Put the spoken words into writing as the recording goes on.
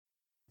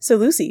So,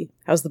 Lucy,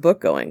 how's the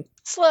book going?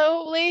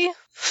 Slowly.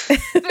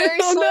 Very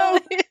Oh,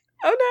 slowly. no.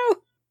 Oh,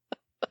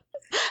 no.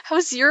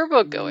 How's your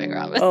book going,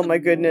 Robin? Oh, my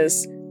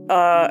goodness.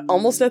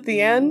 Almost at the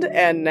end,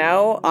 and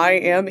now I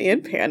am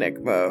in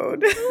panic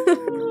mode.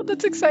 Oh,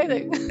 that's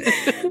exciting.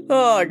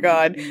 Oh,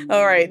 God.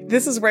 All right,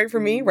 this is right for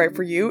me, right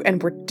for you,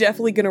 and we're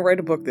definitely going to write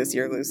a book this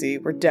year, Lucy.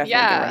 We're definitely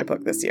going to write a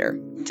book this year.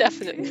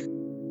 Definitely.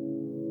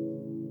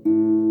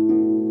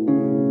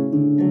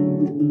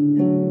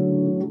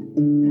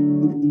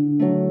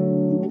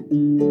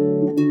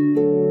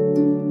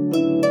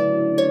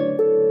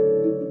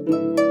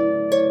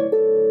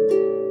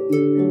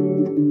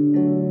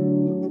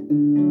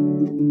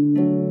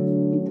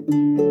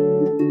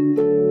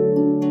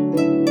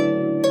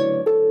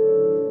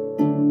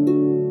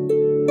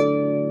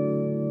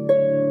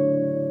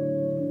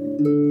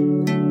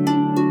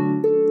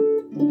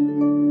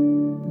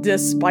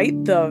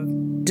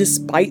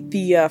 Despite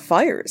the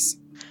fires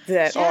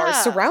that are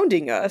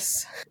surrounding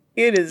us,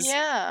 it is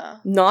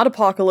not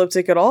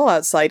apocalyptic at all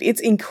outside.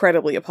 It's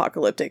incredibly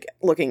apocalyptic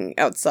looking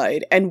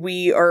outside, and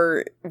we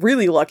are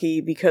really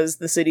lucky because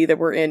the city that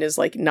we're in is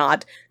like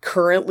not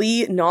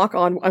currently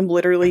I'm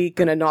literally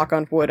gonna knock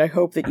on wood. I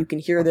hope that you can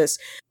hear this.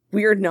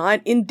 We are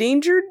not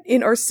endangered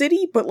in our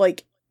city, but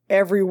like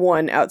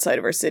everyone outside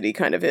of our city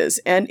kind of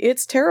is, and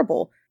it's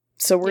terrible.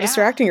 So we're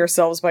distracting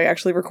ourselves by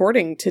actually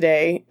recording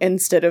today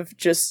instead of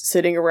just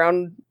sitting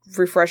around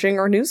refreshing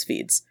our news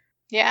feeds.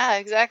 Yeah,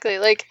 exactly.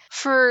 Like,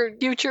 for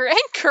future and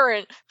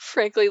current,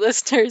 frankly,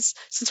 listeners,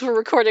 since we're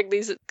recording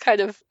these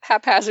kind of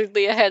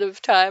haphazardly ahead of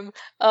time,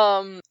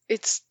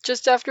 it's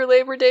just after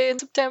Labor Day in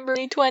September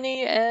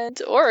 2020,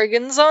 and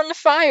Oregon's on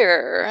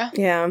fire.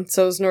 Yeah,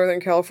 so is Northern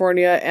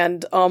California,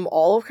 and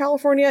all of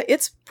California.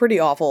 It's pretty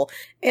awful,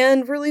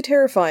 and really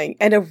terrifying,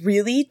 and a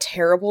really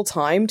terrible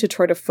time to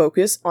try to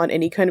focus on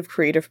any kind of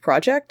creative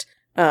project.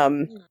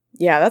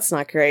 Yeah, that's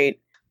not great.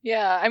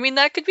 Yeah, I mean,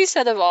 that could be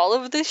said of all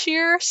of this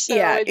year, so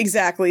yeah,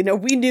 exactly. No,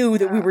 we knew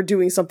that we were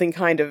doing something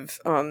kind of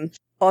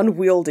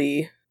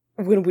unwieldy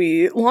when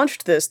we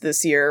launched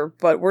this year,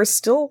 but we're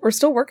still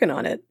working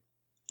on it.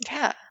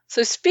 Yeah.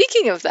 So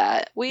speaking of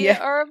that, we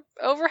are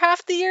over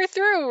half the year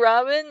through,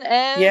 Robin,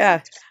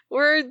 and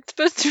we're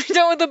supposed to be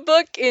done with the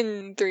book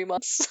in 3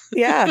 months.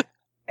 Yeah.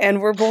 And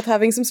we're both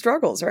having some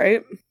struggles,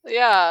 right?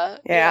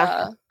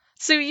 Yeah.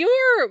 So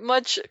you're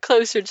much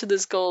closer to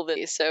this goal than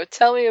me, so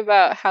tell me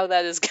about how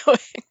that is going.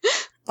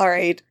 All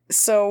right.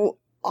 So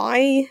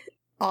I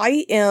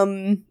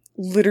am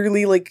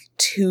literally like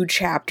 2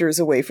 chapters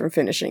away from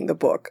finishing the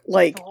book.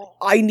 Like,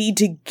 I need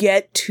to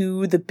get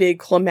to the big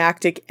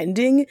climactic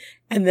ending,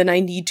 and then I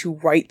need to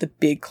write the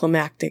big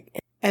climactic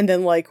and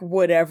then like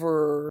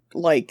whatever,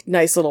 like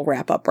nice little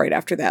wrap up right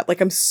after that.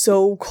 Like, I'm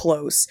so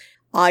close.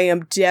 I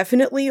am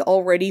definitely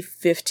already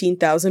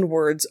 15,000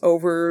 words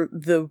over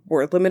the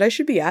word limit I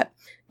should be at,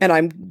 and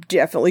I'm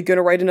definitely going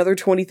to write another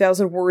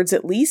 20,000 words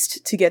at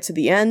least to get to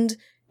the end,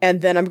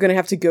 and then I'm going to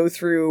have to go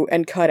through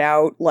and cut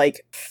out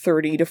like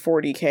 30 to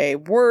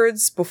 40k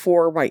words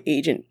before my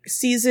agent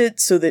sees it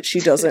so that she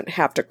doesn't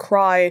have to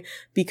cry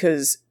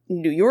because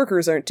New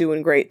Yorkers aren't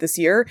doing great this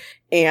year,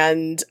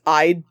 and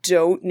I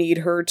don't need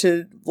her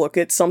to look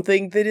at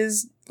something that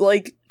is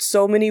like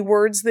so many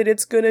words that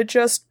it's gonna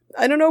just,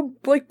 I don't know,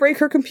 like break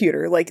her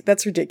computer. Like,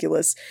 that's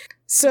ridiculous.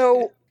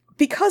 So,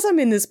 because I'm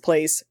in this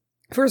place,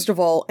 first of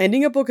all,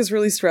 ending a book is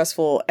really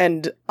stressful,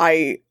 and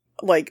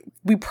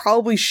we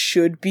probably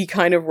should be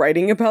kind of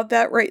writing about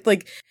that, right?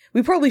 Like,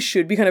 we probably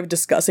should be kind of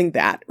discussing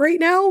that right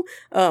now,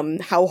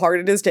 how hard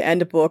it is to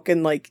end a book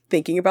and, like,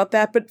 thinking about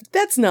that, but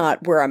that's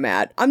not where I'm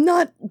at. I'm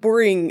not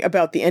worrying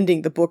about the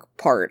ending the book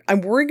part.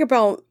 I'm worrying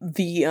about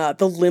the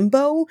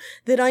limbo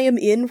that I am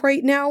in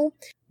right now,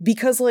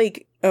 because,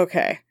 like,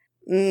 okay,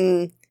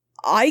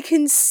 I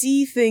can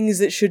see things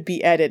that should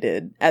be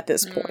edited at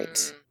this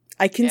point.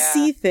 I can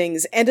see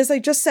things, and as I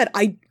just said,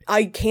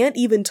 I can't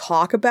even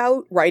talk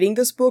about writing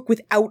this book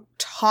without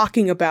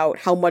talking about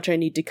how much I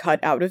need to cut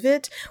out of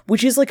it,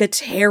 which is like a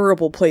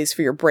terrible place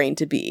for your brain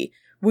to be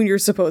when you're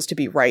supposed to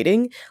be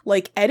writing.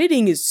 Like,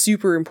 editing is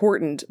super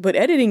important, but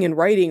editing and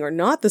writing are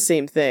not the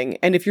same thing,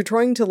 and if you're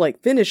trying to,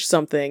 like, finish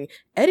something,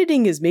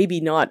 editing is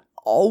maybe not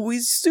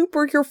always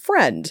super your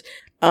friend.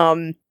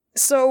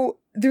 So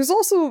there's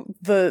also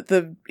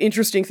the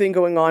interesting thing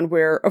going on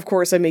where, of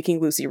course, I'm making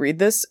Lucy read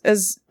this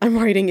as I'm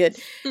writing it,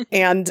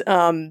 and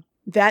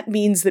that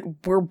means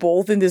that we're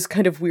both in this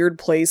kind of weird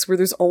place where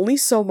there's only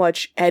so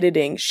much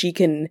editing she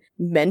can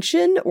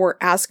mention or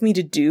ask me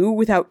to do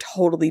without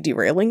totally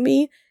derailing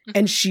me,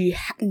 and she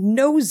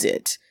knows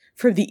it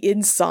from the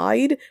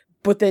inside,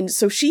 but then,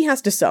 so she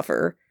has to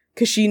suffer,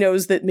 because she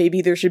knows that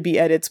maybe there should be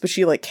edits, but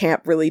she, like,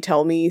 can't really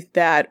tell me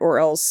that, or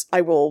else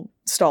I will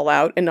stall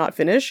out and not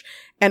finish.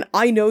 And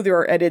I know there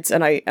are edits,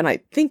 and I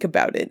think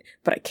about it,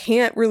 but I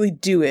can't really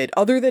do it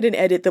other than an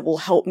edit that will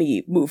help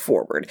me move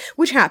forward,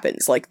 which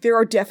happens. Like, there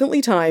are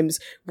definitely times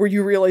where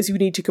you realize you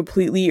need to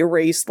completely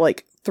erase,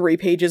 like, 3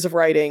 pages of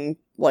writing,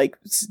 like,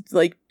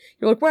 you're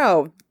like,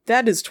 wow,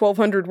 that is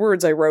 1,200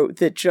 words I wrote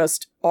that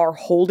just are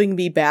holding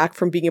me back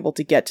from being able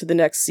to get to the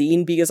next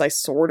scene because I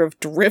sort of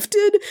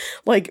drifted.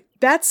 Like,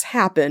 that's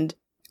happened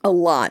a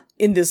lot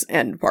in this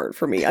end part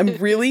for me. I'm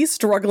really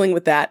struggling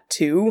with that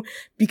too,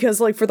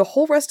 because like for the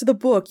whole rest of the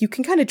book, you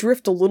can kind of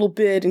drift a little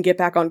bit and get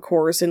back on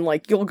course and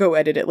like you'll go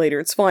edit it later.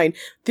 It's fine.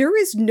 There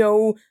is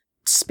no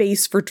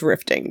space for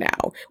drifting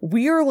now.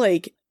 We are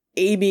like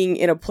aiming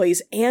in a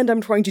place and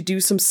I'm trying to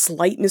do some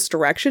slight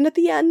misdirection at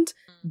the end,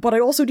 but I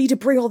also need to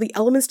bring all the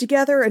elements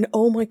together and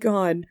oh my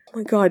god,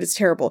 it's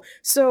terrible.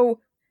 So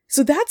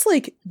that's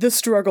like the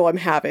struggle I'm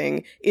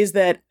having, is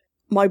that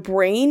my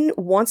brain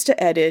wants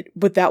to edit,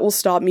 but that will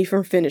stop me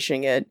from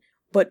finishing it.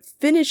 But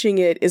finishing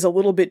it is a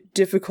little bit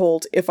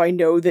difficult if I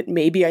know that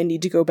maybe I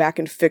need to go back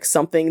and fix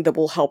something that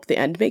will help the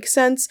end make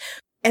sense.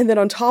 And then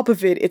on top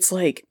of it, it's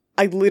like,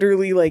 I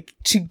literally, like,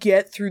 to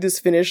get through this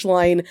finish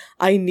line,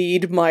 I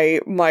need my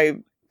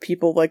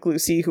people like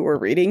Lucy who are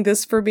reading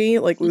this for me,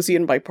 like Lucy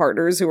and my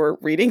partners who are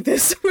reading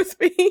this with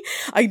me.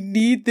 I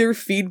need their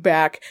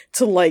feedback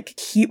to, like,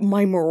 keep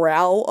my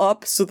morale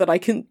up so that I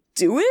can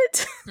do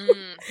it.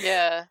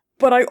 Yeah.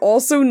 But I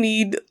also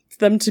need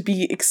them to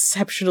be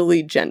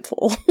exceptionally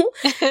gentle.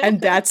 And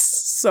that's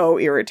so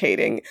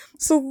irritating.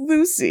 So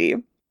Lucy,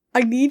 I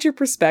need your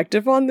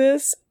perspective on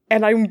this.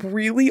 And I'm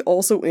really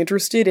also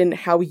interested in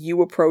how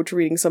you approach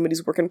reading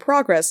somebody's work in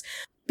progress,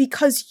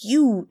 because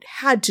you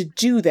had to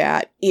do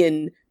that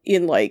in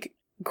like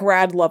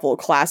grad level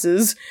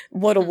classes,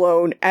 let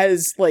alone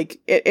as like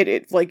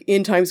it like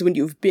in times when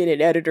you've been an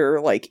editor,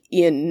 like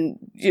in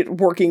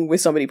working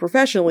with somebody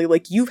professionally.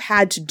 Like you've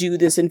had to do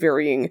this in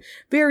varying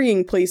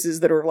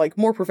places that are like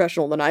more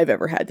professional than I've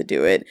ever had to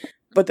do it.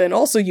 But then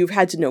also you've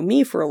had to know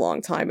me for a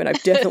long time, and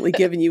I've definitely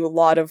given you a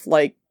lot of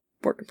like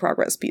work in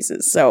progress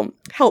pieces. So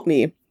help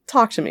me.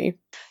 Talk to me.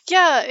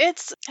 Yeah,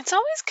 it's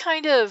always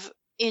kind of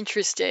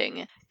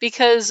interesting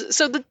because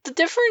so the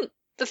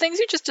things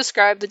you just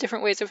described, the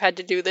different ways I've had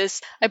to do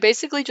this, I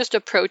basically just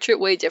approach it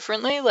way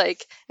differently.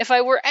 Like if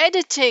I were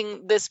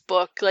editing this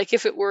book, like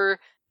if it were,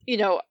 you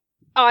know,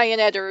 I, an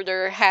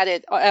editor, had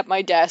it at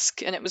my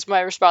desk and it was my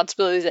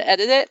responsibility to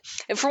edit it,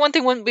 and for one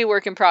thing, wouldn't be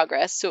work in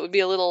progress, so it would be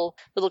a little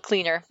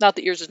cleaner. Not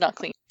that yours is not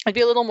clean. It'd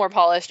be a little more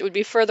polished. It would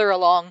be further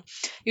along.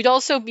 You'd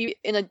also be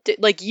in a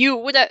like you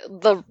would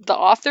the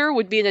author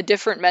would be in a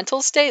different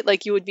mental state.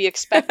 Like you would be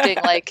expecting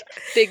like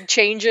big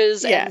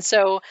changes, and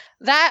so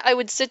that I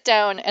would sit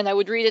down and I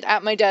would read it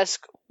at my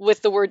desk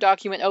with the Word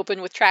document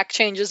open with track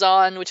changes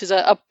on, which is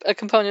a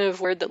component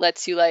of Word that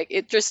lets you like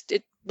it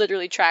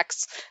literally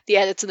tracks the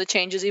edits and the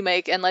changes you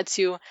make and lets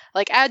you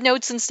like add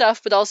notes and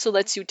stuff, but also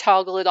lets you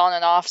toggle it on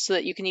and off so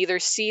that you can either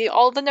see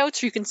all the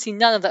notes or you can see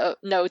none of the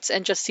notes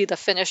and just see the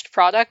finished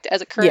product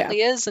as it currently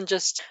is and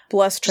just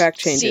bless track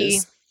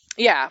changes.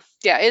 Yeah,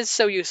 it's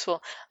so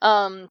useful.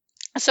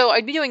 So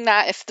I'd be doing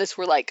that if this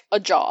were like a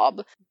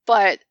job.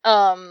 But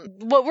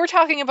what we're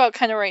talking about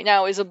kind of right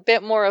now is a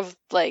bit more of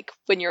like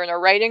when you're in a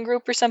writing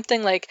group or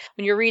something, like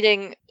when you're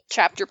reading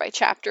chapter by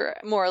chapter,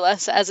 more or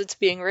less, as it's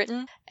being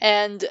written.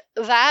 And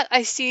that,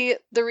 I see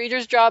the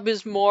reader's job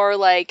is more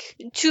like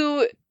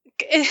you're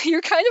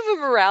kind of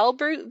a morale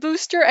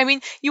booster. I mean,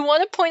 you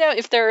want to point out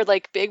if there are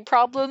like big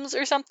problems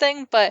or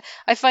something, but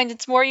I find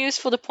it's more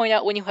useful to point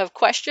out when you have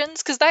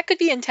questions, because that could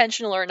be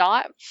intentional or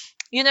not.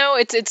 You know,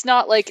 it's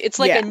not like, it's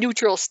like a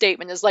neutral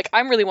statement. It's like,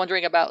 I'm really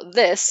wondering about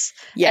this.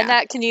 Yeah. And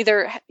that can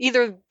either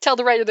tell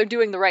the writer they're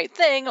doing the right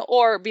thing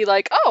or be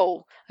like,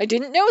 oh, I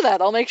didn't know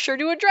that. I'll make sure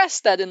to address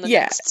that in the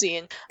next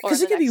scene.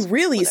 Because it can be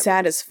really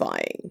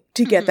satisfying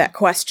to get that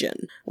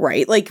question,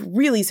 right? Like,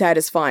 really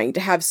satisfying to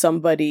have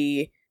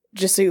somebody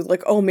just say,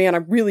 like, oh man,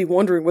 I'm really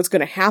wondering what's going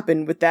to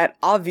happen with that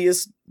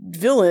obvious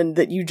villain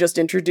that you just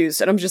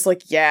introduced. And I'm just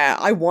like, yeah,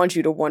 I want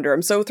you to wonder.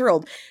 I'm so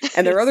thrilled.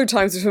 And there are other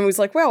times where somebody's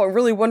like, wow, I'm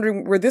really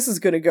wondering where this is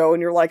going to go.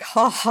 And you're like,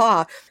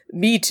 ha,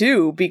 me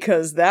too,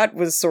 because that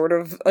was sort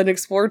of an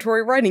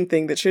exploratory writing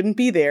thing that shouldn't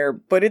be there,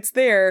 but it's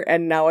there.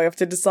 And now I have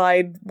to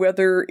decide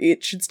whether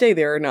it should stay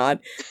there or not.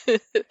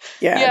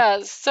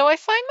 Yeah. So I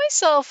find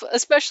myself,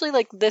 especially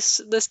like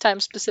this time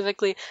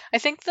specifically, I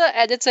think the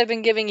edits I've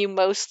been giving you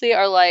mostly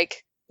are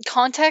like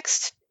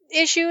context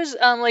issues.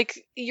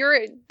 Like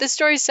this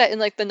story's set in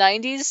like the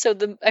 90s, so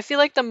I feel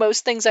like the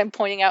most things I'm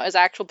pointing out as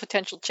actual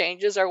potential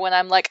changes are when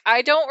I'm like,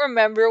 I don't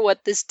remember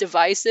what this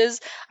device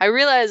is. I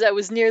realize I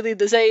was nearly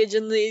this age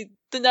in the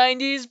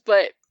 90s,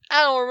 but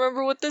I don't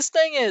remember what this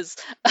thing is.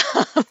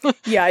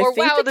 Yeah, I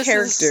think the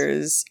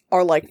characters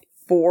are like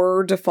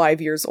 4 to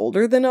 5 years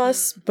older than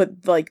us,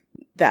 but like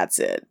that's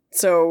it.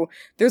 So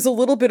there's a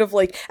little bit of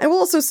like, I will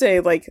also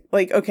say like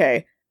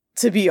okay,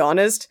 to be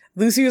honest,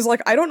 Lucy was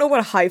like, I don't know what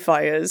a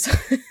hi-fi is.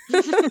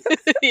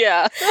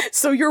 Yeah.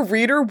 So your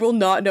reader will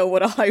not know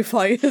what a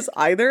hi-fi is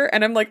either.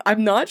 And I'm like,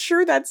 I'm not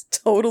sure that's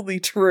totally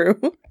true.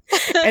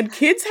 And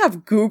kids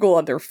have Google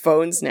on their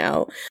phones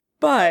now.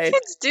 But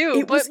kids do,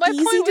 it was but my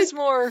easy point to- was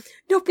more.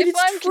 No, but If it's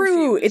I'm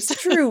true. confused.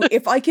 It's true.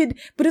 If I could,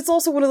 but it's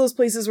also one of those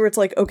places where it's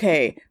like,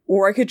 okay,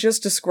 or I could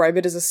just describe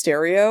it as a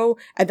stereo,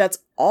 and that's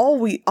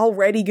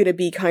already going to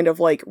be kind of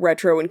like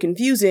retro and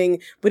confusing,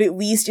 but at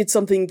least it's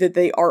something that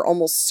they are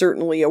almost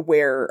certainly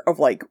aware of,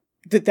 like,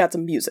 that's a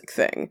music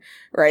thing,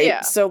 right?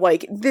 Yeah. So,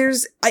 like,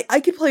 I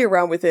could play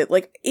around with it.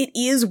 Like, it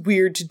is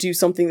weird to do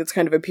something that's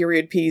kind of a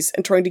period piece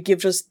and trying to give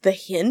just the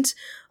hint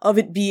of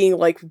it being,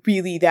 like,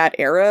 really that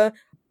era,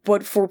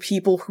 but for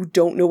people who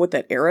don't know what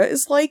that era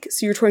is like,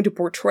 so you're trying to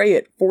portray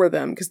it for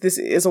them, because this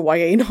is a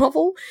YA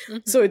novel.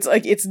 Mhm. So it's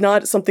like, it's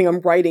not something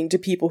I'm writing to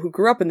people who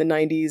grew up in the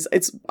 90s,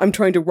 I'm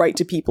trying to write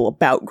to people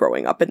about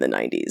growing up in the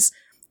 90s.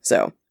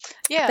 So,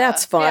 Yeah,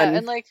 that's fun. Yeah,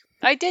 and like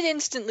I did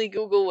instantly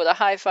Google what a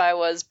hi-fi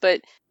was,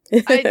 but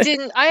I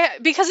didn't.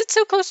 Because it's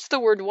so close to the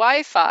word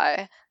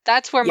Wi-Fi.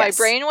 That's where my Yes.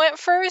 brain went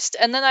first,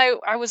 and then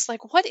I was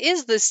like, "What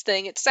is this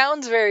thing? It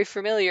sounds very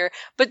familiar."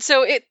 But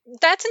so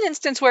that's an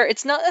instance where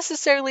it's not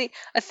necessarily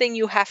a thing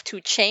you have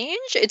to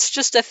change. It's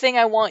just a thing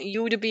I want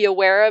you to be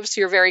aware of, so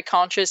you're very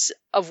conscious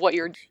of what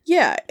you're.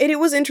 Yeah, and it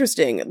was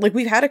interesting. Like,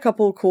 we've had a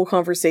couple cool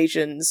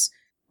conversations,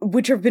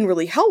 which have been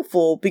really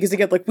helpful, because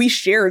again, like, we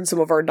shared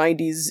some of our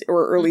 90s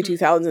or early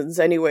 2000s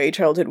anyway,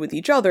 childhood with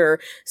each other,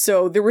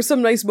 so there were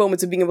some nice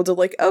moments of being able to,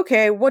 like,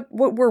 okay, what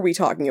were we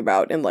talking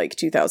about in, like,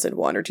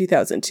 2001 or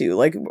 2002?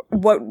 Like,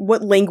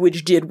 what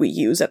language did we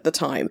use at the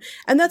time?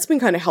 And that's been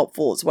kind of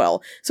helpful as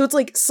well. So it's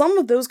like, some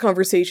of those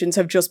conversations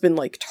have just been,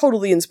 like,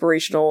 totally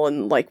inspirational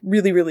and, like,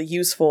 really, really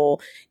useful,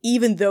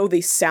 even though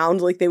they sound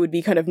like they would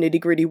be kind of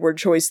nitty-gritty word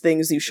choice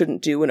things you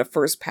shouldn't do in a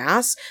first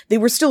pass. They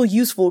were still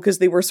useful because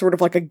they were sort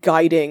of like a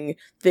guiding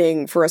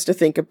thing for us to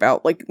think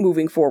about, like,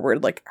 moving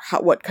forward, like,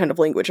 what kind of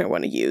language I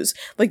want to use.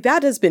 Like,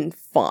 that has been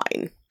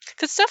fine.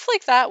 Because stuff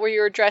like that, where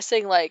you're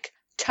addressing like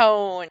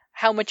tone,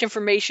 how much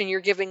information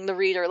you're giving the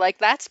reader, like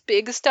that's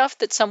big stuff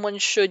that someone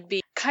should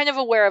be kind of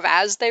aware of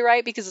as they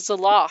write, because it's a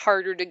lot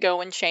harder to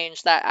go and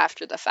change that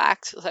after the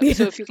fact. So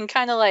if you can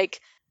kind of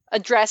like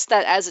address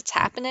that as it's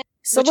happening,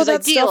 Some which of is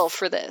that ideal stuff-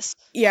 for this.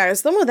 Yeah,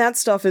 some of that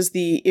stuff is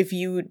if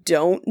you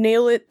don't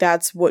nail it,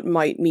 that's what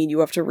might mean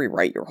you have to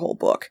rewrite your whole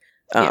book.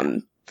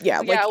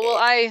 Yeah, Well,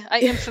 I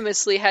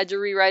infamously had to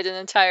rewrite an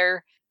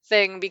entire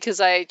thing because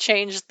I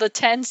changed the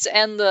tense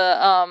and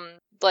the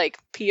like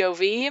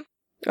POV.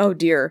 oh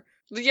dear.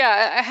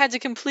 Yeah, I had to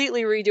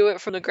completely redo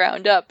it from the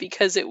ground up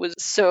because it was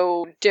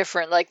so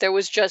different. Like,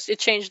 it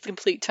changed the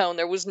complete tone.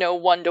 There was no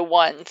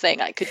one-to-one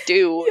thing I could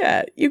do.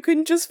 Yeah, you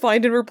couldn't just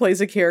find and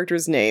replace a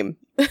character's name.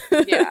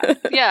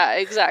 Yeah,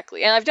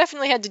 exactly. And I've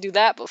definitely had to do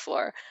that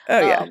before. Oh,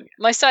 yeah.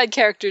 My side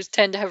characters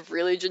tend to have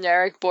really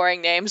generic,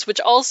 boring names, which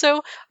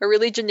also are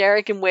really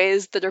generic in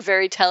ways that are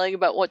very telling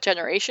about what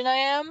generation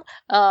I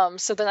am.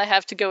 So then I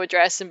have to go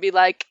address and be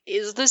like,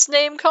 is this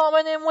name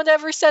common in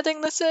whatever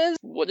setting this is?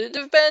 Would it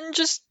have been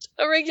just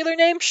a regular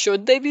name?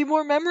 Should they be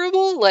more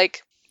memorable?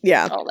 Like,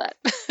 Yeah. all that.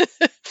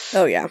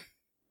 Oh, yeah.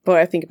 Boy,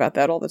 I think about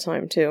that all the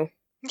time, too.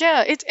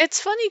 Yeah,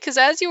 it's funny because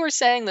as you were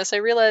saying this, I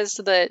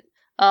realized that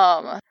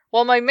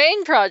while my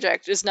main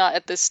project is not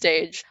at this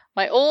stage,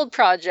 my old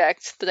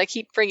project that I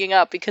keep bringing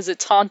up because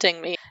it's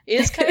haunting me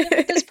is kind of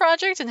at this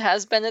project and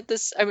has been at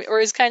this. It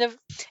is kind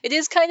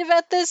of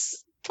at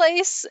this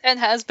place and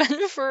has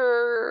been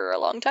for a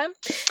long time.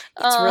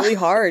 It's really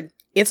hard.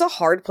 It's a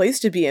hard place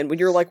to be in when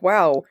you're like,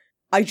 wow,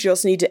 I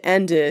just need to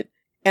end it.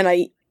 And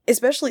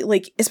especially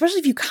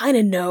if you kind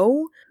of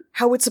know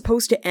how it's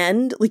supposed to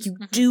end, like, you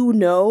do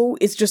know,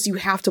 it's just you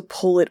have to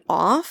pull it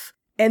off.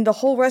 And the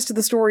whole rest of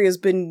the story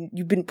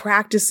you've been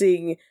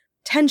practicing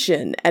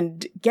tension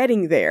and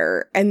getting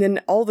there. And then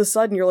all of a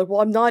sudden you're like,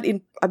 well,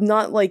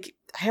 I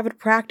haven't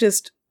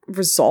practiced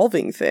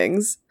resolving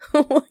things.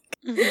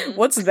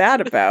 What's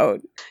that about?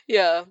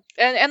 Yeah.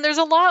 And there's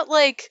a lot,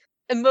 like,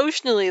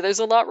 emotionally, there's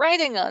a lot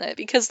riding on it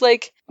because,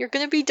 like, you're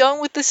going to be done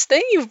with this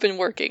thing you've been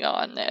working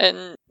on.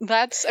 And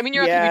that's, you're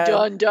not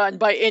going to be done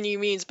by any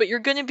means, but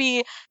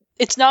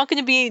it's not going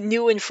to be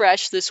new and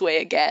fresh this way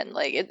again.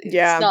 Like,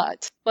 it's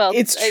not. Well,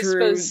 it's I true.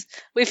 suppose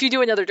if you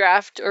do another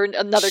draft or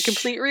another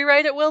complete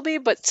rewrite, it will be,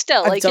 but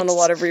still. I've done a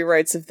lot of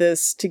rewrites of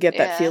this to get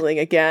that feeling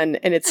again,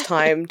 and it's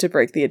time to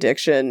break the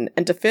addiction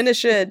and to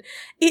finish it.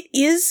 It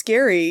is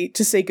scary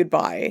to say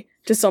goodbye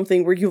to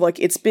something where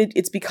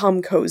it's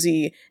become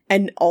cozy,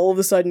 and all of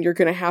a sudden you're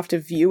going to have to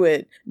view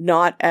it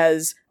not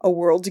as a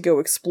world to go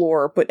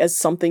explore, but as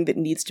something that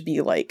needs to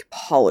be, like,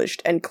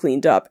 polished and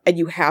cleaned up, and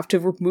you have to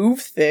remove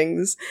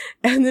things,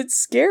 and it's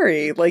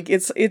scary. Like,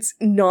 it's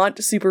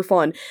not super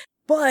fun.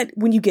 But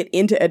when you get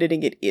into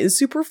editing, it is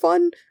super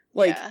fun.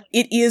 Like,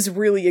 it is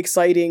really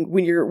exciting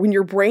when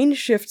your brain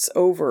shifts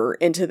over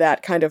into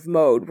that kind of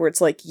mode where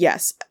it's like,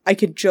 yes, I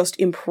could just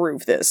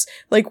improve this.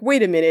 Like,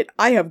 wait a minute,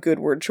 I have good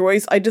word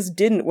choice. I just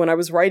didn't when I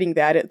was writing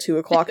that at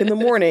 2:00 in the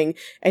morning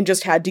and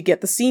just had to get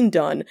the scene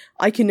done.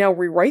 I can now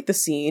rewrite the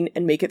scene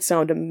and make it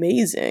sound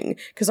amazing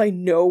because I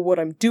know what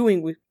I'm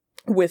doing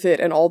with it,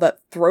 and all that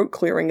throat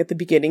clearing at the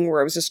beginning where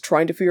I was just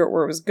trying to figure out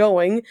where I was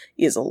going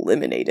is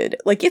eliminated.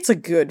 Like, it's a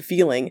good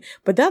feeling,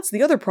 but that's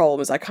the other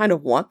problem is I kind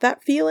of want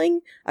that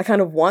feeling. I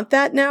kind of want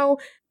that now,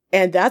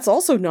 And that's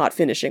also not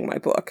finishing my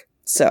book.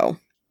 So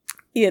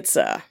it's,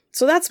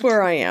 so that's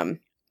where I am.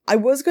 I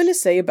was going to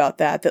say about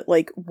that,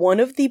 like, one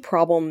of the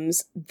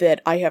problems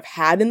that I have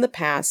had in the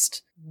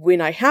past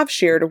when I have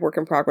shared a work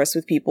in progress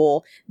with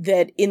people,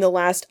 that in the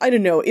last, I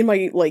don't know, in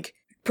my, like,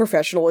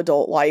 professional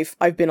adult life,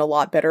 I've been a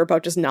lot better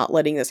about just not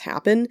letting this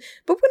happen.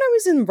 But when I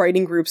was in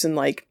writing groups in,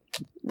 like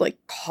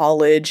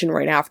college and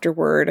right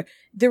afterward,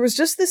 there was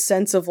just this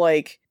sense of,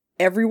 like,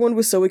 everyone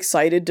was so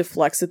excited to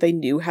flex that they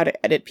knew how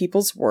to edit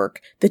people's work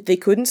that they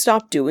couldn't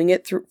stop doing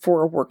it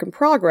for a work in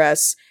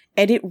progress.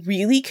 And it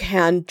really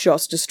can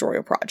just destroy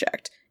a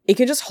project. It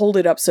can just hold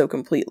it up so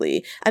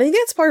completely. And I think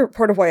that's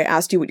part of why I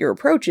asked you what your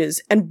approach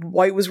is, and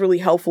why it was really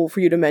helpful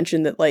for you to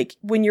mention that, like,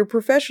 when you're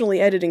professionally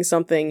editing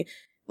something,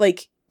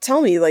 like,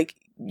 tell me, like,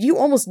 you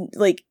almost,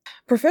 like,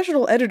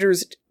 professional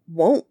editors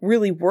won't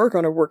really work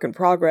on a work in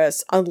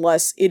progress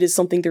unless it is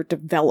something they're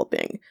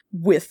developing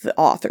with the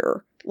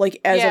author.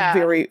 Like, as a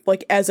very,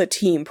 like, as a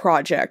team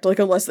project. Like,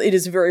 unless it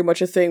is very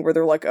much a thing where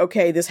they're like,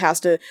 okay,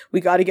 we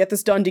gotta get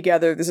this done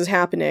together, this is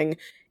happening.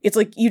 It's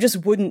like, you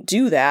just wouldn't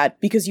do that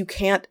because you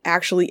can't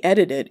actually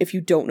edit it if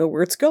you don't know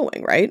where it's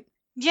going, right?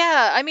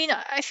 Yeah, I mean,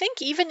 I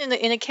think even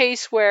in a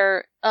case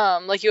where,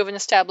 like, you have an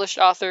established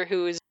author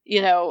who is,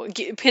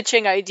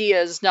 pitching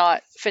ideas,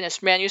 not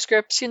finished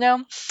manuscripts,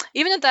 even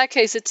in that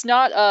case, it's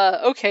not,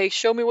 okay,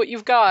 show me what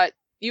you've got.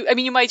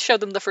 You might show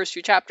them the first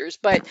few chapters,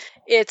 but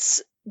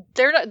it's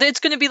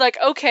going to be like,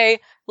 okay,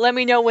 let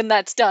me know when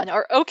that's done,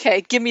 or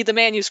okay, give me the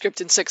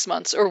manuscript in 6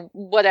 months, or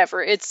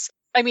whatever.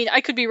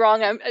 I could be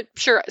wrong. I'm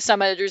sure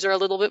some editors are a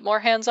little bit more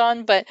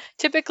hands-on, but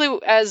typically,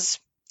 as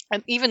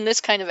even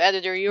this kind of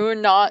editor, you're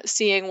not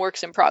seeing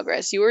works in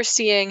progress. You are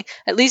seeing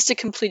at least a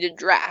completed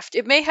draft.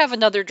 It may have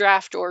another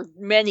draft or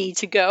many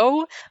to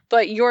go,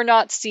 but you're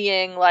not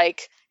seeing,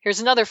 like, here's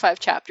another 5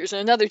 chapters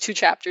and another 2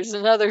 chapters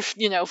and another,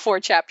 4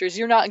 chapters.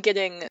 You're not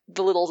getting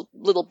the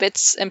little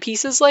bits and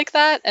pieces like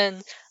that. And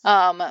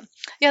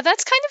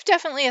that's kind of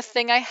definitely a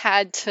thing I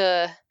had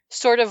to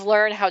sort of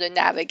learn how to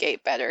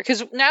navigate better.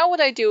 Because now what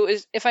I do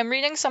is, if I'm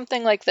reading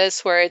something like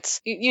this where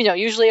it's,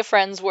 usually a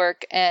friend's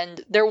work,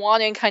 and they're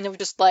wanting kind of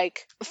just,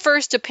 like,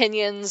 first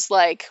opinions,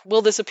 like,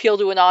 will this appeal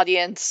to an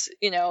audience?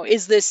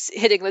 Is this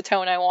hitting the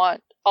tone I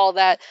want? All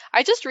that.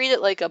 I just read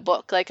it like a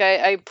book. Like,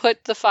 I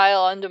put the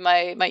file onto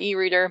my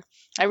e-reader.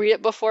 I read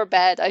it before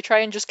bed. I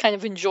try and just kind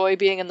of enjoy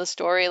being in the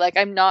story. Like,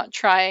 I'm not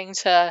trying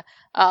to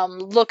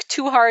look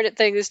too hard at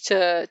things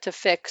to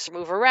fix or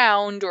move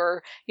around,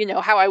 or,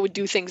 how I would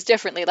do things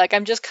differently. Like,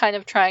 I'm just kind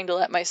of trying to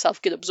let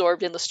myself get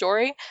absorbed in the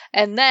story.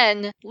 And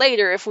then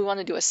later, if we want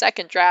to do a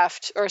second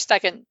draft, or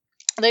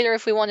later,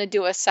 if we want to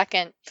do a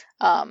second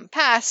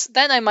pass,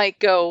 then I might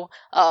go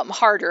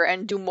harder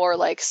and do more,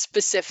 like,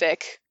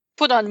 specific,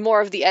 put on more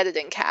of the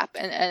editing cap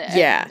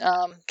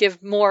and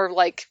give more,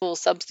 like, little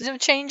substantive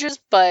changes.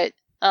 But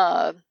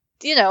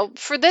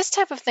for this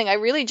type of thing, I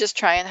really just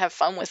try and have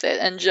fun with it,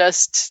 and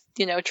just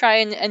try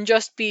and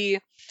just be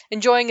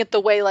enjoying it the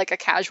way, like, a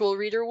casual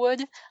reader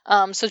would.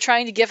 So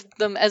trying to give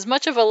them as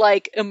much of a,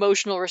 like,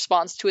 emotional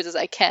response to it as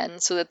I can,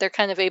 so that they're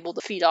kind of able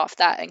to feed off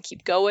that and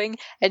keep going,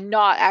 and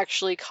not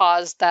actually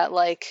cause that,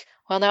 like,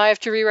 well, now I have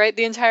to rewrite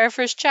the entire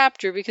first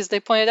chapter because they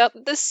pointed out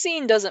that this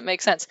scene doesn't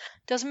make sense.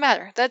 Doesn't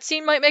matter. That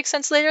scene might make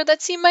sense later.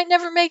 That scene might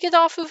never make it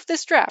off of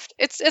this draft.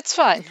 It's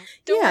fine.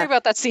 Don't worry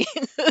about that scene.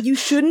 You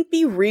shouldn't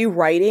be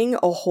rewriting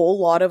a whole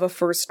lot of a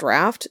first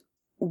draft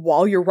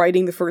while you're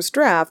writing the first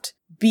draft,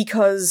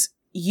 because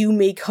you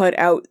may cut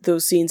out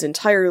those scenes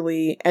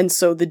entirely, and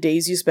so the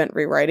days you spent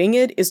rewriting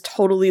it is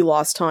totally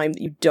lost time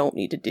that you don't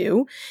need to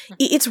do.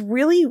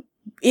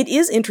 It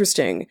is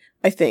interesting,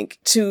 I think,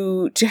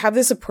 to have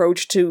this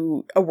approach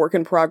to a work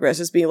in progress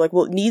as being like,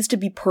 well, it needs to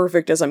be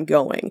perfect as I'm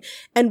going.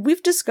 And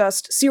we've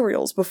discussed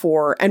serials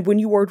before, and when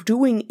you are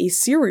doing a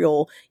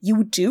serial,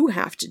 you do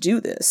have to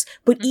do this.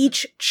 But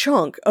each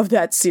chunk of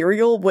that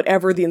serial,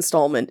 whatever the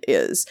installment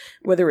is,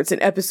 whether it's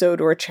an episode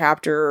or a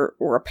chapter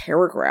or a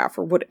paragraph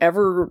or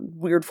whatever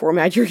weird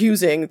format you're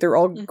using, they're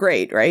all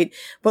great, right?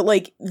 But,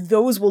 like,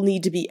 those will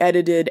need to be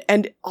edited,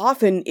 and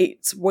often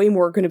it's way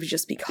more going to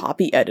just be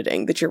copy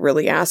editing that you're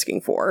really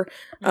asking for.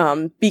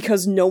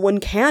 Because no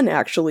one can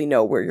actually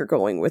know where you're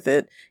going with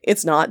it.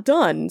 It's not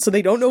done, so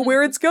they don't know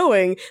where it's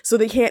going, so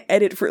they can't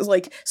edit for,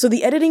 like, so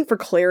the editing for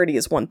clarity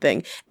is one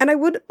thing. And I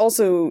would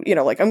also,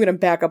 I'm going to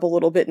back up a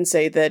little bit and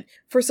say that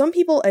for some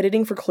people,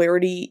 editing for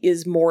clarity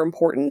is more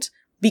important,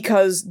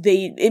 because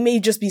it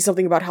may just be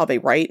something about how they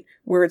write,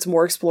 where it's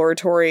more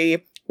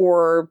exploratory,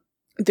 or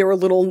they're a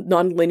little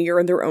non-linear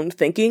in their own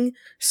thinking,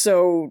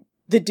 so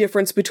the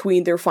difference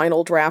between their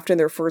final draft and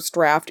their first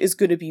draft is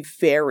going to be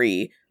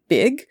very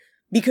big.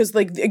 Because,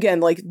 like, again,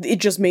 like, it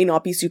just may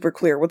not be super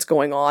clear what's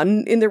going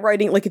on in their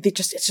writing. Like,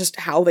 it's just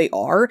how they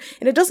are.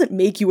 And it doesn't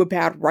make you a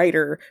bad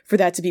writer for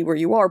that to be where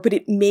you are, but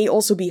it may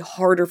also be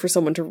harder for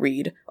someone to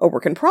read a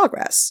work in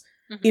progress.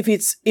 If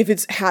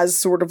it has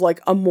sort of,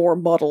 like, a more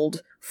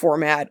muddled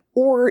format,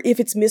 or if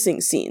it's missing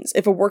scenes.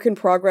 If a work in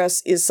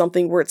progress is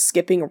something where it's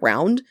skipping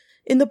around,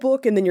 in the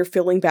book and then you're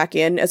filling back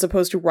in, as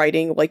opposed to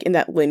writing like in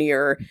that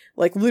linear,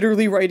 like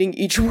literally writing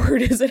each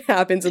word as it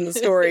happens in the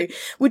story,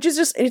 which is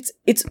just,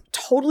 it's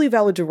totally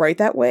valid to write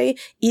that way.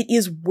 It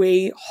is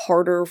way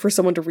harder for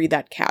someone to read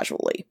that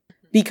casually,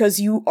 because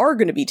you are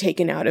going to be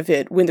taken out of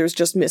it when there's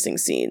just missing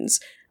scenes.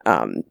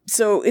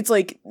 So it's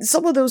like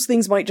some of those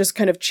things might just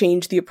kind of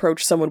change the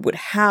approach someone would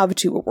have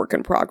to a work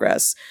in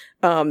progress.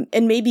 And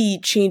maybe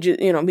change it,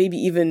 maybe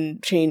even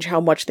change how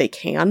much they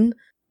can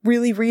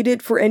really read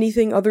it for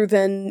anything other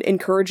than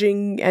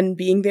encouraging and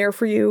being there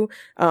for you.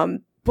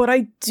 But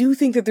I do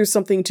think that there's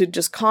something to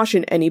just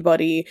caution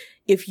anybody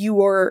if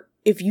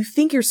you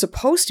think you're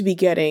supposed to be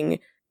getting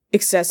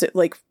excessive,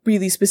 like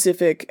really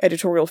specific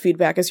editorial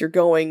feedback as you're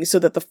going so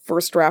that the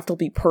first draft will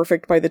be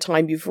perfect by the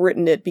time you've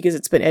written it because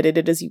it's been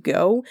edited as you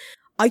go.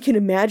 I can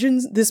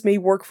imagine this may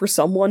work for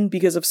someone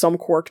because of some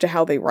quirk to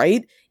how they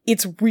write.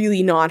 It's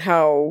really not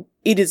how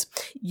it is.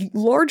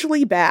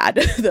 Largely bad,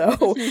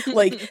 though.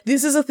 Like,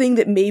 this is a thing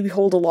that may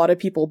hold a lot of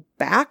people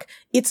back.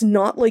 It's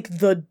not like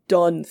the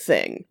done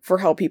thing for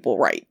how people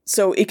write.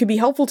 So it can be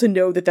helpful to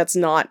know that that's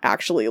not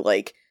actually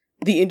like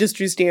the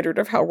industry standard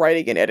of how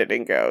writing and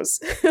editing goes.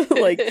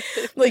 like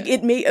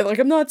it may, like,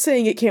 I'm not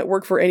saying it can't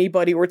work for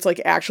anybody where it's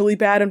like actually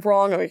bad and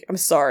wrong. I'm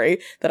sorry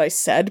that I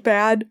said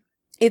bad.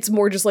 It's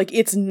more just like,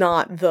 it's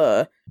not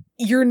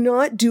you're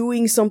not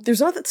doing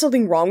there's not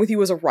something wrong with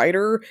you as a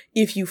writer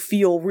if you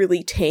feel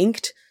really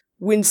tanked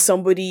when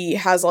somebody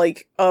has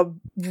like a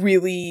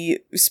really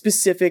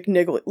specific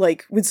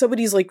like when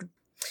somebody's like,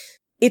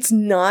 it's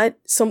not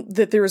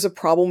that there is a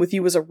problem with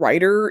you as a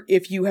writer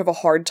if you have a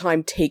hard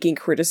time taking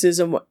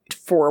criticism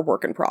for a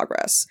work in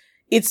progress.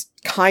 It's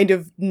kind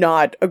of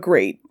not a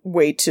great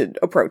way to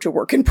approach a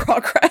work in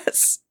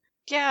progress.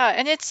 Yeah,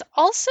 and it's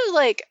also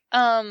like,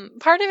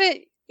 part of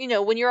it,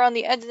 when you're on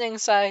the editing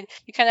side,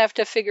 you kind of have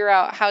to figure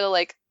out how to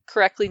like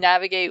correctly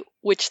navigate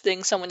which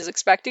thing someone is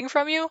expecting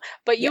from you.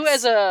 But you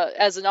as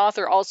an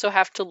author also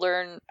have to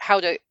learn how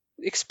to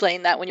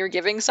explain that when you're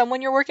giving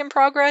someone your work in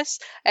progress.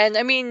 And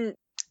I mean,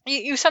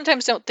 you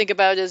sometimes don't think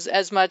about it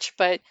as much,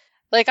 but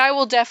like I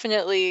will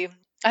definitely,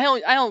 I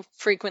don't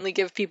frequently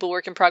give people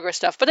work in progress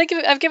stuff, but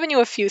I've given you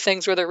a few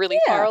things where they're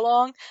really far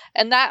along,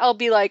 and that I'll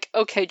be like,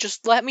 okay,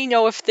 just let me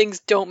know if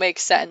things don't make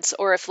sense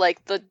or if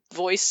like the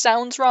voice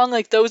sounds wrong.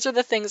 Like those are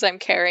the things I'm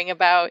caring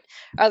about.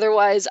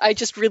 Otherwise, I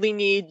just really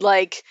need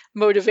like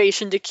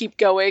motivation to keep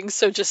going.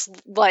 So just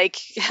like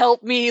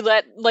help me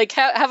let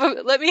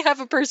me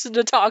have a person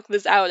to talk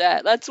this out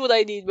at. That's what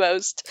I need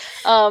most.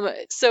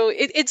 So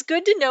it's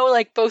good to know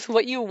like both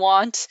what you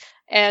want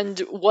and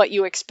what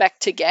you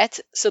expect to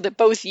get, so that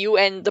both you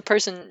and the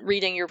person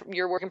reading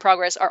your work in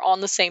progress are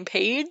on the same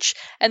page,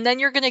 and then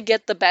you're going to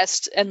get the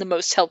best and the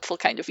most helpful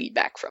kind of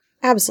feedback from.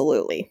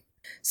 Absolutely.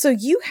 So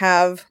you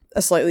have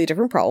a slightly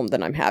different problem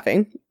than I'm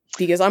having,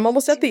 because I'm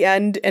almost at the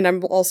end and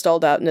I'm all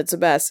stalled out and it's a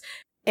mess,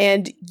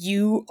 and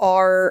you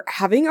are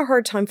having a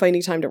hard time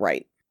finding time to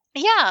write.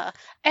 Yeah,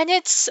 and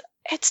it's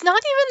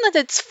not even that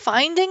it's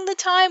finding the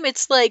time,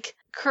 it's like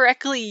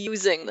correctly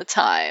using the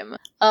time.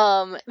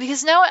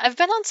 Because now I've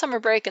been on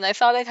summer break and I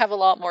thought I'd have a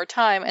lot more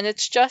time, and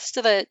it's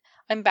just that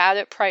I'm bad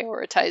at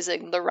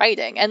prioritizing the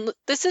writing. And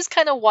this is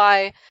kind of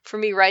why, for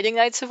me, writing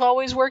nights have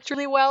always worked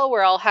really well,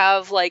 where I'll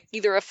have like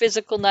either a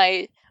physical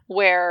night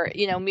where,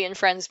 me and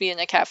friends meet in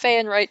a cafe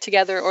and write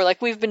together, or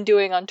like we've been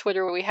doing on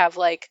Twitter, where we have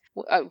like,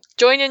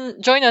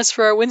 join us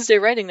for our Wednesday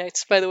writing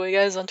nights, by the way,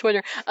 guys, on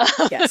Twitter.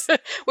 Yes.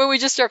 Where we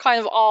just are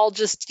kind of all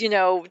just,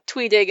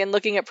 tweeting and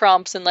looking at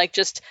prompts and like,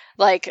 just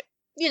like,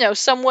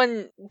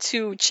 someone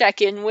to check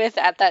in with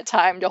at that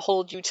time to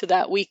hold you to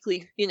that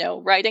weekly,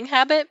 writing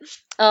habit.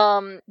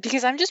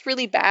 Because I'm just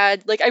really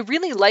bad. Like, I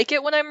really like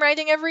it when I'm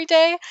writing every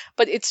day,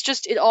 but it's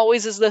just, it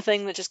always is the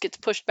thing that just gets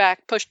pushed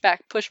back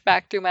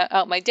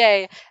throughout my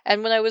day.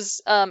 And when I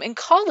was in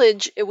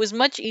college, it was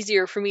much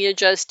easier for me to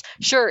just,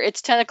 sure,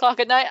 it's 10 o'clock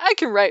at night, I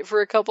can write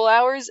for a couple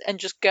hours and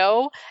just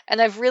go.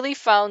 And I've really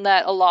found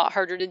that a lot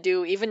harder to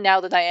do, even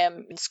now that I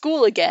am in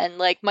school again.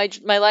 Like, my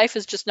life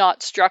is just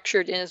not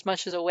structured in as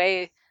much as a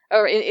way,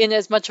 or in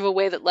as much of a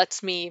way that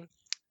lets me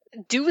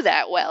do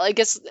that well. I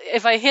guess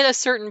if I hit a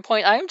certain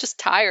point, I'm just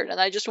tired and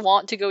I just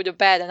want to go to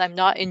bed, and I'm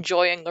not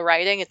enjoying the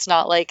writing. It's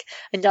not like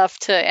enough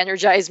to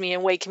energize me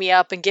and wake me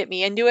up and get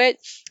me into it,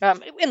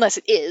 unless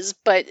it is.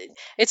 But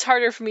it's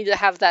harder for me to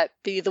have that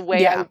be the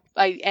way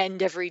I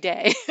end every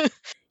day.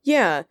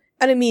 Yeah,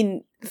 and I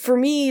mean, for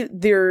me,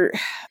 there's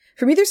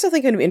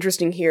something kind of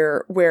interesting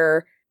here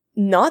where.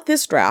 Not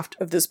this draft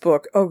of this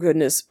book. Oh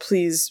goodness,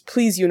 please,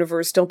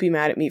 universe, don't be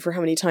mad at me for how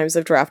many times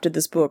I've drafted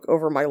this book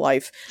over my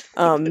life.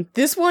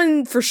 This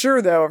one for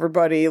sure, though,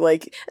 everybody.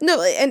 Like,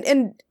 no,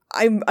 and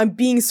I'm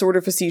being sort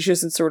of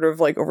facetious and sort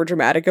of like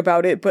overdramatic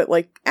about it, but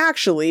like,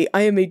 actually,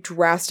 I am a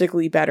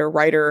drastically better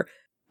writer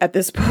at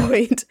this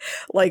point.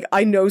 Like,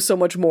 I know so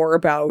much more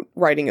about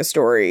writing a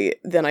story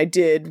than I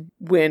did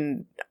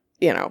when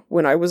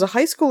I was a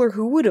high schooler.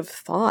 Who would have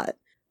thought?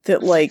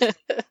 That, like,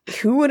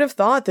 who would have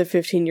thought that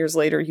 15 years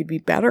later you'd be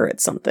better at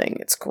something?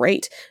 It's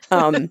great.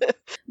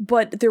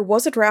 But there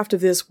was a draft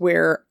of this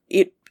where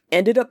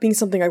ended up being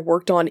something I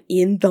worked on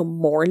in the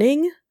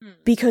morning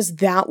because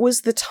that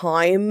was the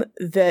time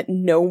that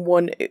no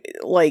one,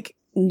 like,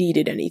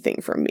 needed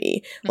anything from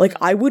me. Like,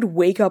 I would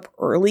wake up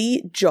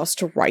early just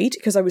to write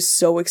because I was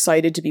so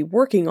excited to be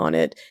working on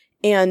it.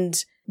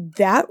 And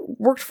that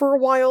worked for a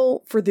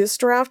while. For this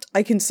draft,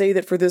 I can say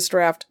that for this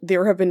draft,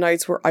 there have been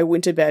nights where I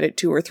went to bed at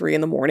 2 or 3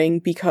 in the morning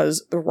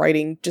because the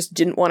writing just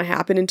didn't want to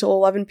happen until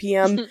 11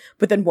 p.m.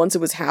 But then once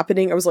it was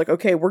happening, I was like,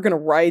 okay, we're going to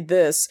ride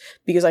this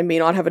because I may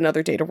not have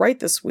another day to write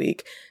this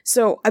week.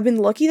 So I've been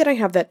lucky that I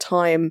have that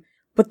time.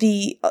 But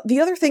the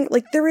other thing,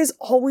 like, there is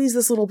always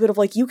this little bit of,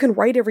 like, you can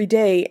write every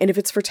day, and if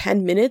it's for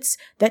 10 minutes,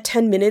 that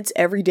 10 minutes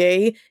every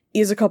day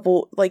is a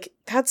couple, like,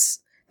 that's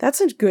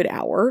a good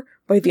hour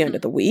by the end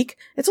of the week.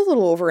 It's a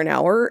little over an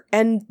hour,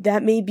 and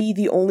that may be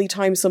the only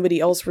time somebody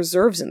else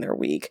reserves in their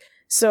week.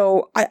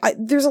 So I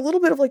there's a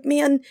little bit of, like,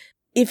 man,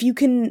 if you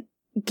can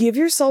give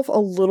yourself a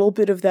little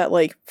bit of that,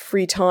 like,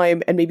 free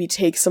time and maybe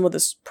take some of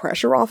this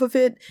pressure off of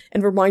it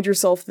and remind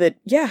yourself that,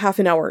 yeah, half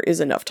an hour is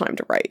enough time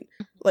to write.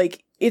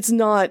 Like, it's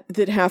not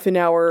that half an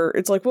hour,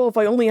 it's like, well, if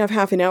I only have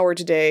half an hour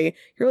today,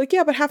 you're like,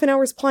 yeah, but half an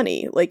hour is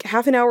plenty. Like,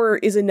 half an hour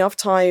is enough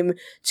time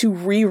to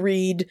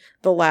reread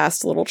the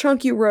last little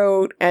chunk you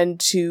wrote and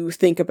to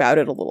think about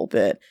it a little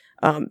bit.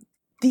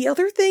 The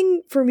other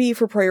thing for me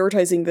for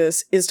prioritizing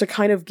this is to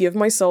kind of give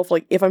myself,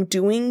 like, if I'm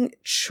doing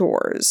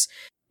chores,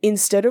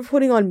 instead of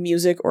putting on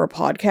music or a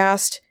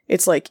podcast,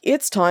 it's like,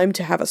 it's time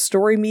to have a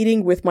story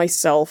meeting with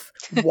myself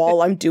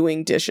while I'm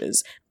doing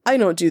dishes. I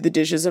don't do the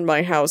dishes in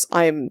my house.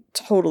 I'm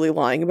totally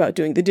lying about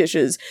doing the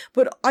dishes,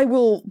 but I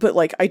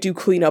do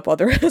clean up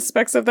other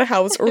aspects of the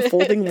house or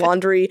folding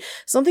laundry,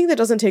 something that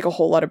doesn't take a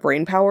whole lot of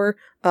brain power.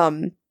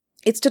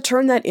 It's to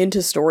turn that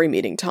into story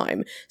meeting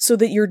time so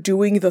that you're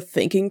doing the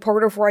thinking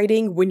part of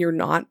writing when you're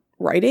not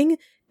writing.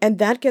 And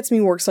that gets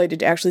me more excited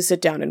to actually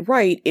sit down and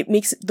write. It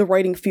makes the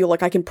writing feel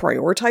like I can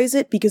prioritize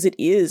it because it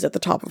is at the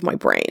top of my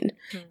brain.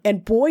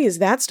 And boy, is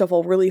that stuff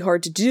all really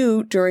hard to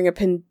do during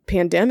a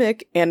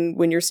pandemic and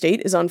when your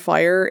state is on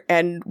fire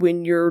and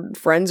when your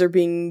friends are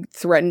being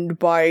threatened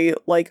by,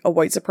 like, a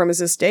white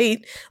supremacist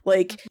state.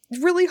 Like,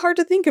 it's really hard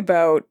to think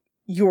about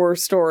your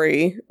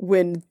story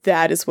when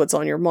that is what's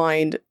on your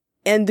mind.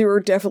 And there are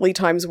definitely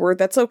times where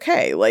that's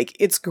okay. Like,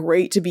 it's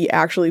great to be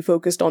actually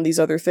focused on these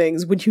other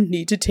things when you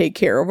need to take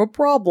care of a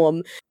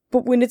problem.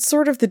 But when it's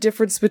sort of the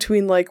difference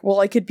between, like,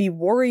 well, I could be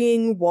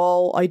worrying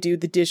while I do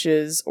the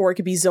dishes, or I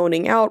could be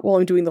zoning out while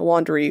I'm doing the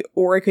laundry,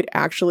 or I could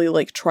actually,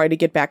 like, try to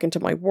get back into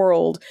my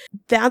world,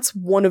 that's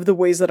one of the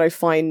ways that I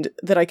find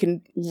that I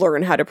can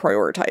learn how to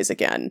prioritize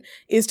again,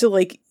 is to,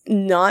 like,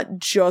 not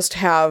just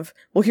have,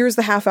 well, here's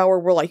the half hour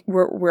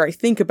where I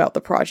think about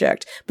the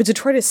project, but to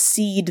try to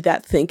seed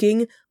that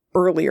thinking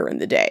earlier in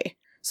the day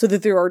so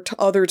that there are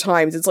other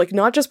times. It's like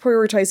not just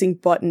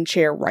prioritizing button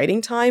chair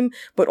writing time,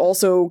 but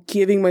also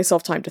giving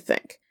myself time to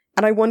think.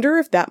 And I wonder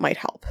if that might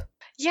help.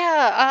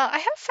 Yeah, I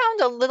have found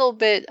a little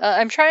bit.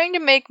 I'm trying to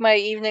make my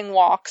evening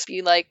walks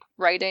be like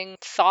writing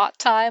thought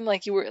time,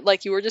 like you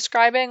were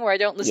describing, where I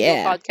don't listen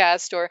to a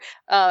podcast or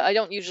I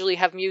don't usually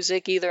have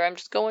music either. I'm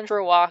just going for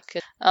a walk,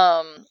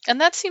 and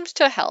that seems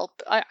to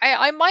help.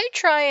 I might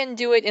try and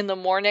do it in the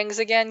mornings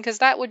again because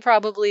that would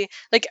probably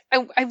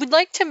I would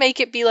like to make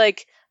it be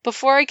like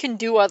before I can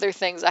do other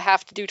things, I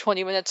have to do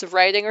 20 minutes of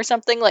writing or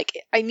something. Like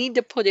I need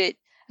to put it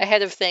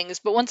ahead of things,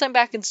 but once I'm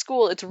back in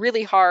school, it's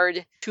really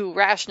hard to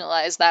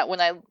rationalize that when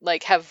I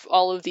have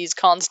all of these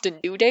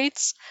constant due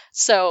dates.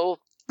 So,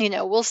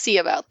 we'll see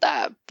about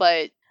that.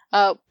 But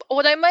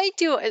what I might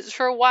do is,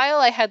 for a while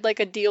I had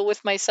a deal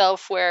with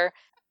myself where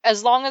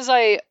as long as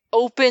I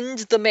opened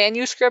the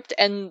manuscript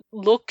and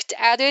looked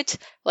at it,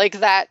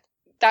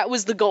 that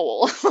was the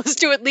goal, was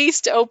to at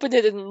least open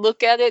it and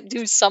look at it,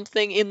 do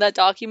something in that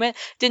document.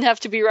 Didn't have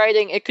to be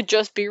writing. It could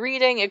just be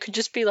reading. It could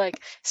just be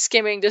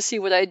skimming to see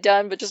what I'd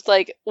done. But just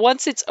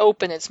once it's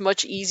open, it's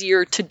much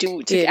easier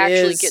to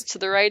actually get to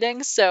the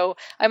writing. So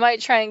I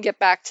might try and get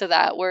back to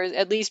that, where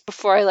at least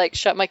before I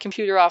shut my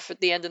computer off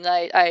at the end of the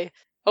night, I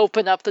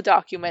open up the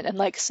document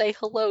and say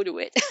hello to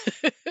it.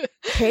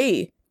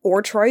 Hey,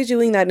 or try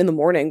doing that in the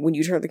morning when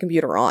you turn the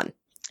computer on.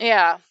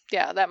 Yeah,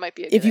 that might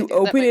be a good idea. If you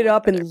open it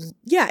up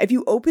if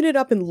you open it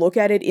up and look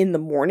at it in the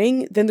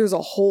morning, then there's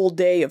a whole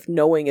day of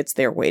knowing it's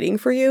there waiting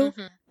for you.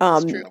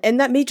 That's true. And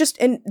that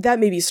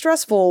may be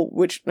stressful,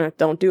 which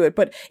don't do it,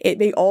 but it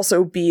may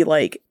also be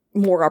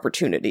more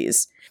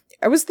opportunities.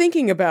 I was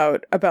thinking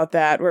about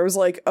that, where it was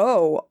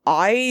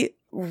I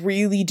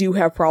really do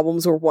have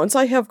problems where once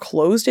I have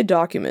closed a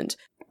document,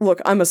 look,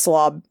 I'm a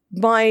slob.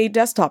 My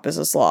desktop is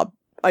a slob.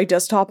 My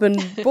desktop and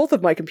both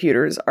of my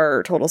computers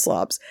are total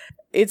slobs.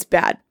 It's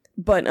bad.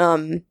 But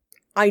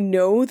I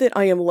know that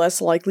I am less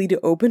likely to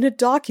open a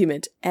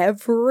document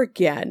ever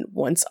again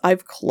once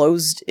I've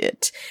closed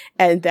it.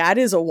 And that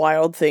is a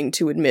wild thing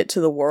to admit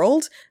to the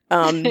world.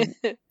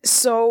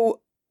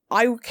 So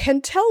I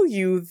can tell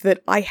you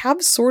that I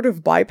have sort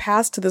of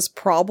bypassed this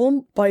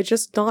problem by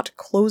just not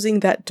closing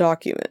that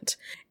document.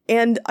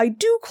 And I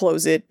do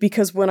close it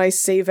because when I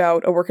save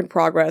out a work in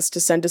progress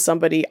to send to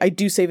somebody, I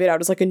do save it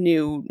out as like a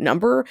new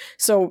number.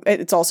 So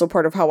it's also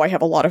part of how I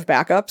have a lot of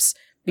backups.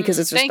 Because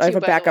it's just, I have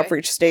a backup for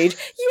each stage.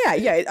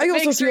 Yeah. I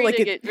also feel like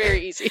it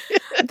very easy.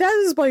 That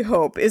is my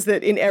hope, is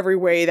that in every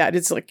way that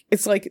it's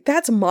like,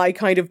 that's my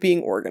kind of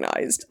being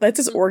organized. That's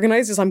as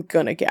organized as I'm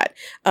gonna get.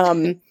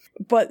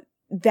 But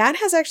that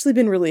has actually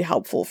been really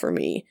helpful for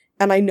me.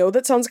 And I know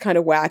that sounds kind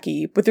of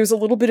wacky, but there's a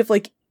little bit of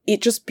like,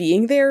 it just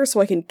being there so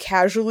I can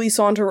casually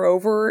saunter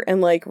over and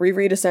like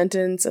reread a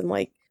sentence and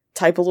like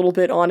type a little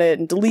bit on it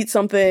and delete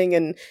something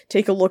and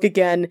take a look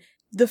again.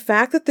 The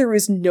fact that there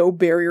is no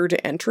barrier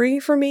to entry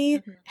for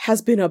me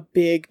has been a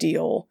big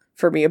deal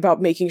for me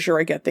about making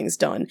sure I get things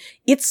done.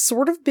 It's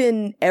sort of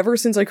been, ever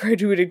since I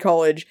graduated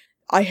college,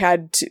 I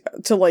had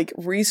to like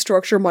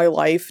restructure my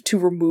life to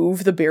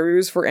remove the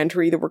barriers for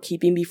entry that were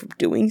keeping me from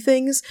doing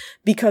things,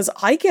 because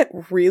I get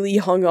really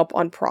hung up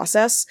on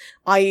process.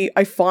 I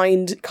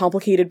find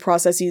complicated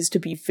processes to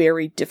be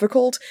very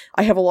difficult.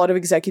 I have a lot of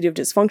executive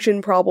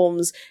dysfunction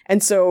problems,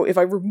 and so if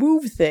I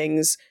remove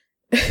things,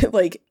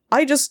 like,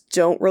 I just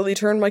don't really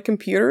turn my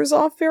computers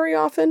off very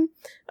often.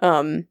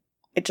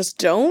 I just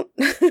don't.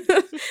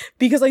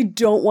 Because I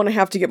don't want to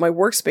have to get my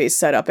workspace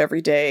set up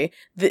every day.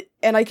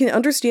 And I can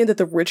understand that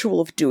the ritual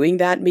of doing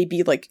that may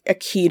be like a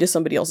key to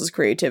somebody else's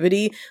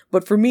creativity,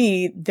 but for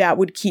me, that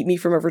would keep me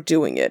from ever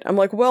doing it. I'm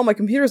like, well, my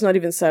computer's not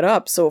even set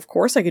up, so of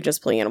course I could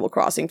just play Animal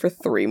Crossing for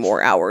 3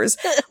 more hours.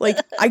 Like,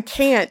 I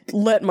can't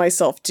let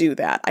myself do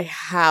that. I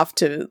have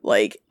to,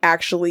 like,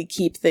 actually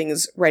keep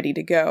things ready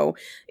to go.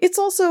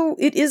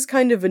 It is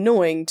kind of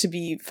annoying to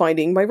be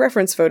finding my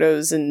reference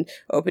photos and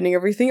opening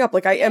everything up.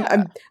 Like,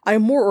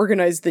 I'm more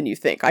organized than you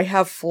think. I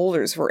have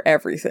folders for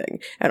everything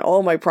and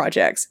all my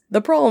projects.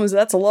 The problem is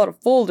that's a lot of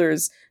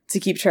folders to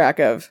keep track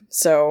of.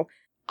 So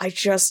I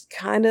just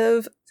kind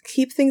of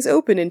keep things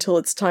open until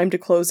it's time to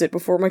close it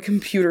before my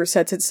computer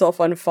sets itself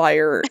on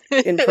fire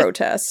in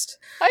protest.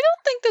 I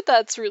don't think that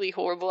that's really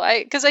horrible.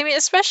 Because I mean,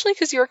 especially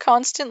because you're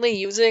constantly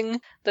using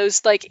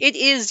those, like, it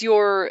is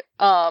your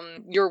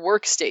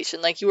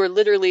workstation. Like, you are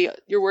literally,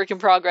 your work in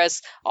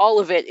progress, all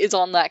of it is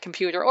on that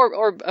computer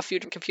or a few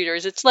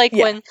computers. It's like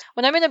when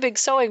I'm in a big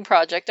sewing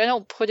project, I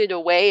don't put it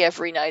away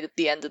every night at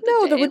the end of the day.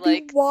 No, that would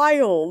be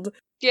wild.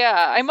 Yeah,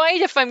 I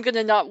might if I'm going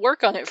to not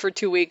work on it for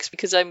 2 weeks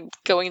because I'm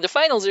going into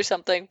finals or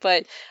something,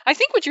 but I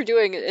think what you're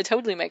doing, it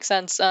totally makes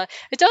sense.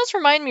 It does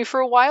remind me,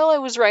 for a while I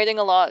was writing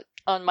a lot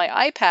on my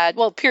iPad.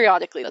 Well,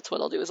 periodically, that's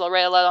what I'll do, is I'll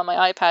write a lot on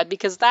my iPad,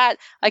 because that,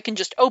 I can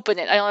just open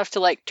it. I don't have to,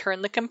 like,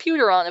 turn the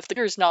computer on if the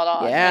computer's not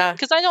on. Yeah.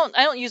 Because I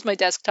don't use my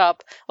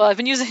desktop. Well, I've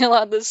been using it a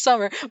lot this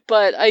summer,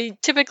 but I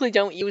typically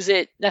don't use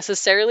it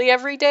necessarily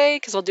every day,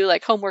 because I'll do,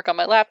 like, homework on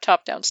my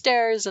laptop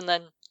downstairs, and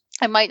then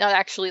I might not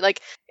actually,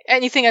 like,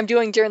 anything I'm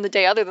doing during the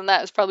day other than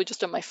that is probably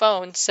just on my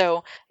phone.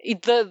 So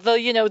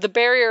the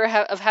barrier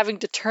of having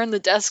to turn the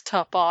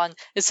desktop on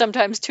is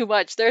sometimes too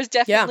much. There's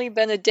definitely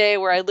been a day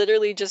where I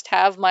literally just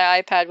have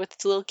my iPad with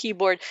its little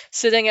keyboard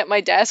sitting at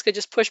my desk. I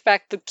just push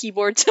back the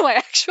keyboard to my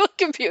actual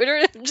computer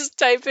and I'm just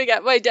typing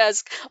at my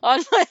desk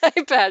on my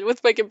iPad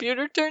with my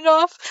computer turned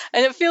off.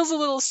 And it feels a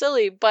little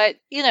silly, but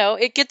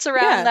it gets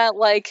around that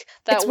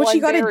it's what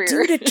you gotta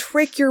do to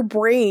trick your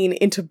brain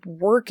into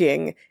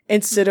working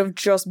instead of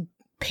just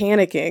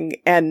panicking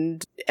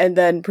and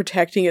then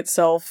protecting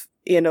itself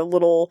in a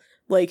little,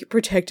 like,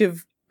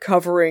 protective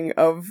covering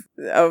of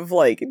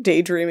like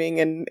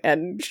daydreaming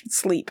and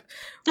sleep,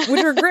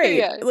 which are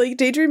great. Like,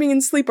 daydreaming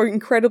and sleep are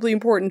incredibly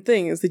important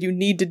things that you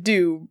need to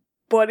do,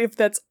 but if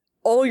that's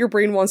all your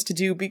brain wants to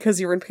do because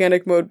you're in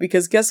panic mode,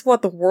 because guess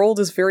what, the world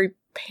is very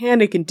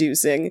panic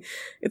inducing,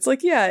 it's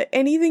like,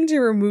 anything to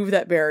remove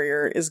that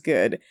barrier is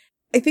good.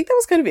 I think that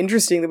was kind of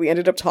interesting that we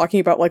ended up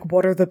talking about, like,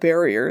 what are the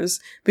barriers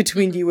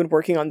between you and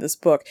working on this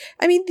book.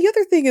 I mean, the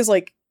other thing is,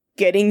 like,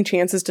 getting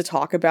chances to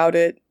talk about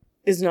it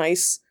is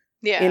nice.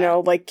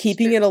 Yeah. Like,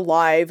 keeping it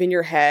alive in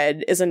your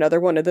head is another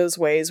one of those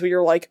ways where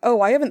you're like,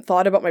 oh, I haven't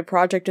thought about my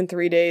project in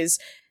 3 days.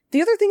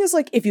 The other thing is,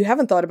 like, if you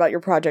haven't thought about your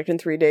project in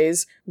 3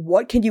 days,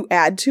 what can you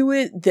add to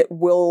it that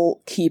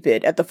will keep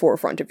it at the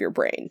forefront of your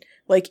brain?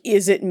 Like,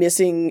 is it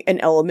missing an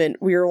element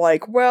where you're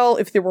like, well,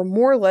 if there were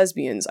more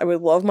lesbians, I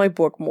would love my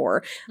book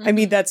more. Mm-hmm. I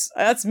mean,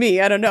 that's me.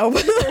 I don't know.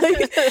 But,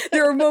 like,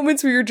 there are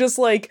moments where you're just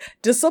like,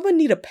 does someone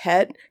need a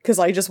pet? Because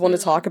I just want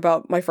to talk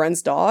about my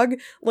friend's dog.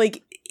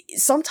 Like,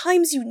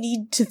 sometimes you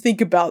need to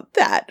think about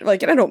that.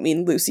 Like, and I don't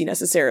mean Lucy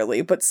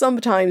necessarily, but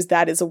sometimes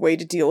that is a way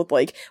to deal with,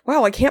 like,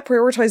 wow, I can't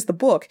prioritize the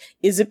book.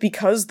 Is it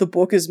because the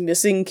book is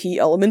missing key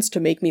elements to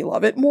make me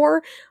love it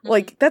more? Mm-hmm.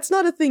 Like, that's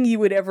not a thing you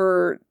would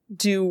ever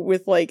do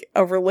with, like,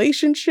 a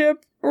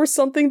relationship or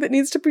something that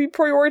needs to be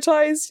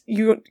prioritized.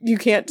 You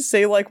can't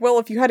say, like, well,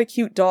 if you had a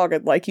cute dog,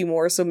 I'd like you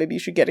more, so maybe you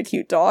should get a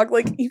cute dog.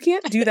 Like, you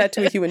can't do that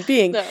to a human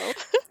being. No.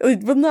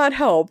 It will not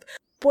help.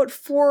 But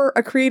for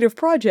a creative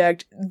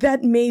project,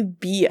 that may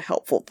be a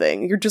helpful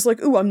thing. You're just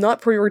like, ooh, I'm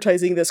not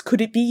prioritizing this. Could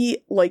it be,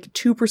 like,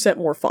 2%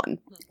 more fun?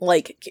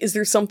 Like, is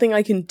there something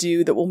I can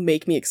do that will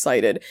make me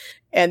excited?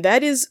 And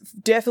that is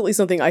definitely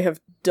something I have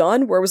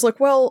done where I was like,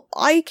 well,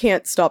 I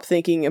can't stop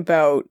thinking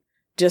about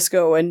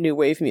disco and new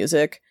wave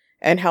music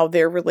and how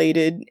they're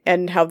related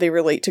and how they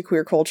relate to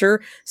queer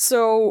culture.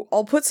 So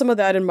I'll put some of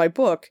that in my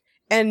book.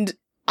 And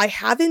I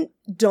haven't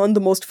done the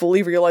most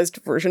fully realized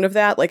version of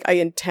that. Like, I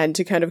intend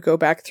to kind of go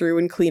back through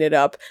and clean it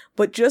up.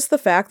 But just the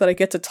fact that I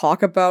get to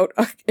talk about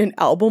an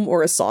album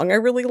or a song I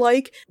really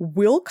like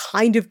will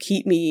kind of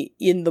keep me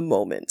in the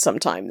moment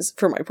sometimes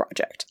for my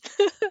project.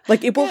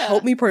 Like, it will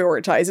help me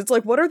prioritize. It's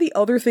like, what are the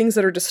other things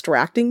that are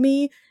distracting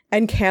me?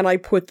 And can I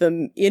put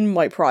them in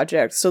my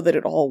project so that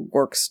it all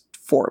works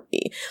for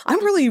me?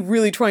 I'm really,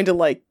 really trying to,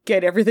 like,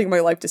 get everything in my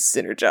life to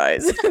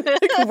synergize,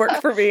 like, work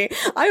for me.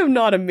 I am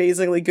not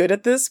amazingly good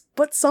at this,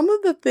 but some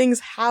of the things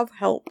have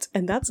helped,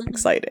 and that's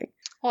exciting.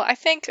 Well, I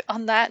think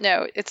on that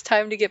note, it's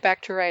time to get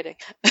back to writing.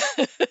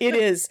 It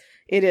is.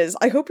 It is.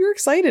 I hope you're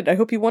excited. I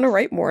hope you want to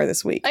write more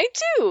this week. I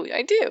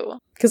do.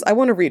 Because I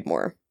want to read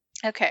more.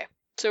 Okay.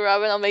 So,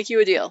 Robin, I'll make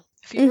you a deal.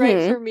 If you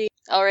write for me,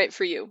 I'll write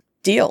for you.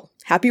 Deal.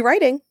 Happy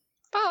writing.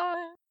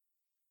 Bye.